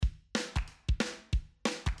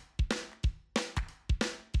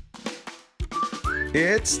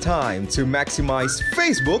It's time to maximize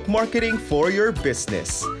Facebook marketing for your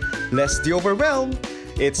business. Less the overwhelm.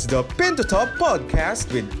 It's the Pin to Top podcast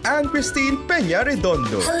with Anne-Christine Peña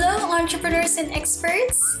Redondo. Hello, entrepreneurs and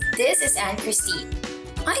experts. This is Anne-Christine.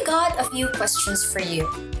 I got a few questions for you.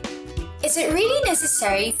 Is it really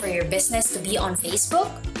necessary for your business to be on Facebook?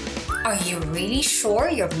 Are you really sure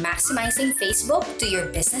you're maximizing Facebook to your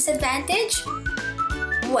business advantage?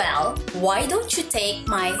 Well, why don't you take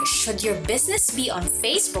my Should Your Business Be on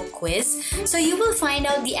Facebook quiz so you will find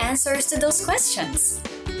out the answers to those questions.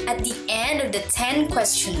 At the end of the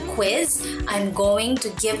 10-question quiz, I'm going to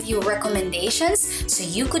give you recommendations so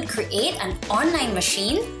you could create an online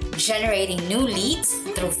machine generating new leads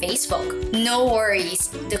through Facebook. No worries,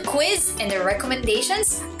 the quiz and the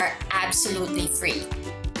recommendations are absolutely free.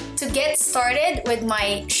 To get started with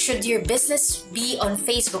my Should Your Business Be on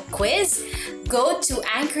Facebook quiz, go to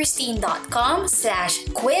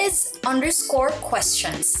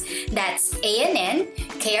anchoristine.com/quiz_questions. That's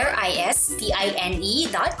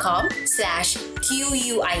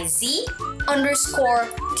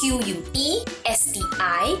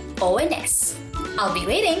I'll be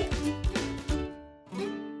waiting.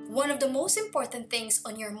 One of the most important things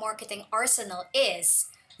on your marketing arsenal is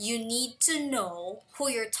you need to know who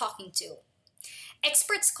you're talking to.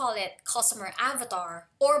 Experts call it customer avatar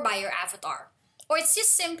or buyer avatar, or it's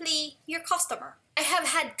just simply your customer. I have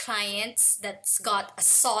had clients that's got a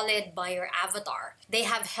solid buyer avatar. They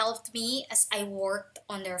have helped me as I worked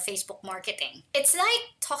on their Facebook marketing. It's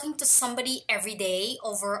like talking to somebody every day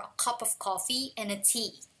over a cup of coffee and a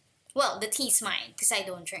tea. Well, the tea's mine because I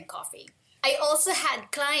don't drink coffee. I also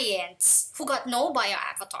had clients who got no buyer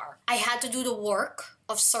avatar. I had to do the work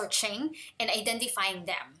of searching and identifying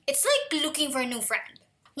them. It's like looking for a new friend.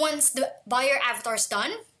 Once the buyer avatar is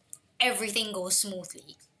done, everything goes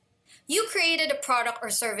smoothly. You created a product or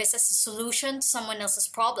service as a solution to someone else's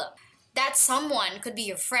problem. That someone could be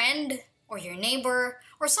your friend or your neighbor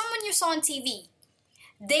or someone you saw on TV.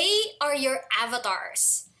 They are your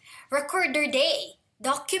avatars. Record their day.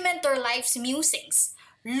 Document their life's musings.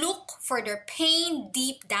 Look for their pain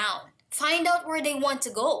deep down. Find out where they want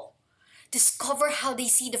to go. Discover how they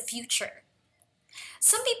see the future.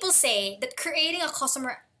 Some people say that creating a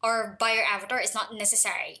customer or buyer avatar is not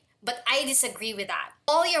necessary, but I disagree with that.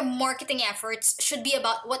 All your marketing efforts should be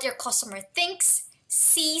about what your customer thinks,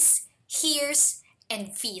 sees, hears,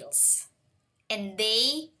 and feels. And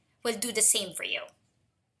they will do the same for you.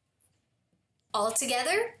 All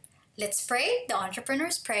together, let's pray the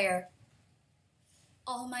entrepreneur's prayer.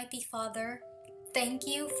 Almighty Father, thank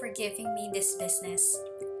you for giving me this business.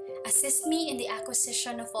 Assist me in the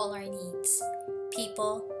acquisition of all our needs,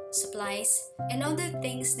 people, supplies, and other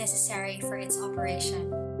things necessary for its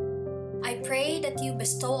operation. I pray that you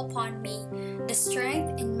bestow upon me the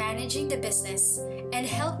strength in managing the business and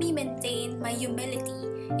help me maintain my humility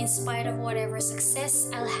in spite of whatever success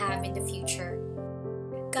I'll have in the future.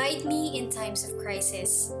 Guide me in times of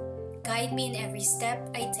crisis. Guide me in every step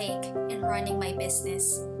I take in running my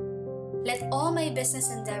business. Let all my business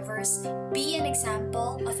endeavors be an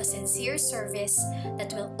example of a sincere service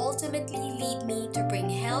that will ultimately lead me to bring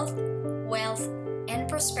health, wealth, and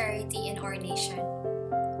prosperity in our nation.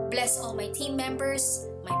 Bless all my team members,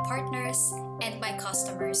 my partners, and my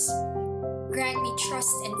customers. Grant me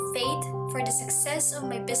trust and faith for the success of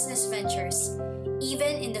my business ventures,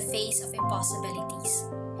 even in the face of impossibilities.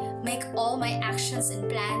 Make all my actions and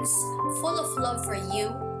plans full of love for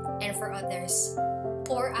you and for others.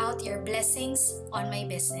 Pour out your blessings on my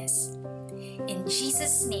business. In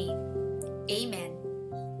Jesus' name, amen.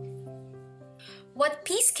 What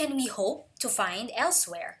peace can we hope to find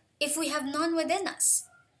elsewhere if we have none within us?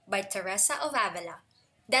 By Teresa of Avila.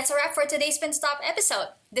 That's a wrap for today's Pin to Top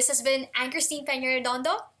episode. This has been Anne-Christine Peña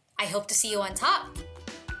Redondo. I hope to see you on top.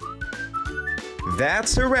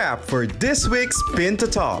 That's a wrap for this week's Pin to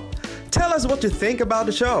Top. Tell us what you think about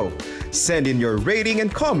the show. Send in your rating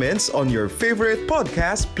and comments on your favorite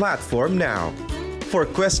podcast platform now. For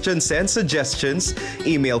questions and suggestions,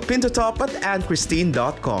 email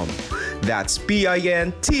pintotop@annchristine.com. That's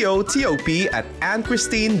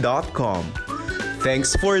PINTOTOP@annchristine.com.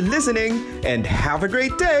 Thanks for listening and have a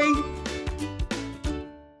great day!